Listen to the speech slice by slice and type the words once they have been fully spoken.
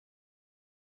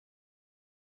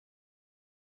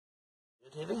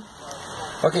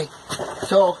Okay,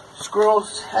 so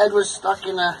Squirrel's head was stuck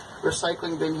in a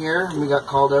recycling bin here, and we got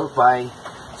called out by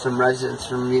some residents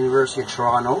from the University of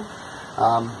Toronto.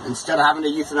 Instead of having to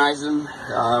euthanize him,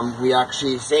 we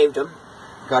actually saved him.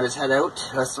 Got his head out,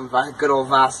 some good old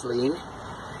Vaseline.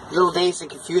 A little dazed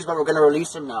and confused, but we're going to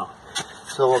release him now.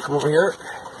 So we'll come over here.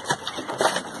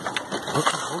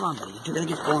 Okay, hold on, buddy. You're going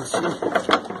to get going soon.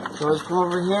 So let's come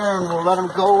over here and we'll let him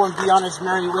go and be on his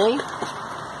merry way.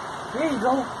 Here you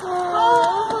go.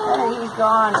 Oh, he's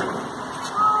gone.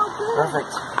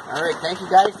 Perfect. All right, thank you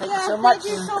guys. Thank you so much.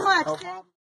 Thank you so much. No problem.